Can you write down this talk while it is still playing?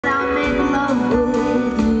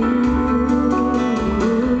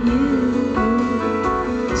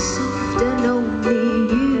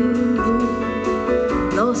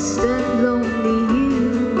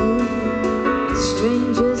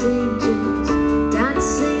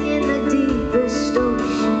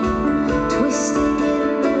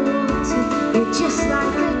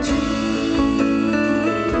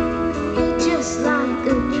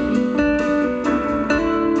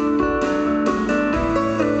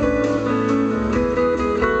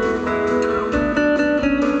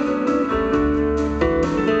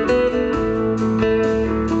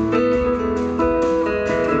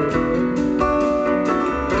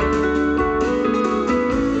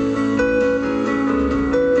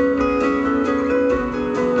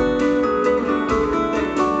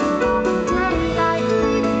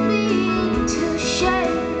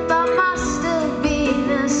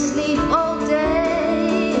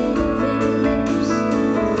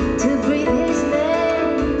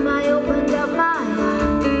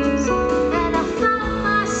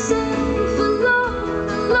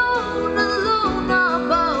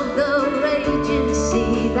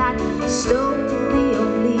stole the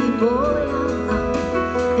only boy I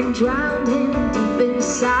loved and drowned him deep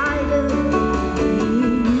inside of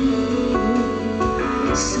me.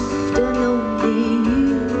 Soft and only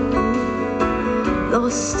you,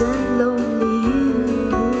 lost and lonely.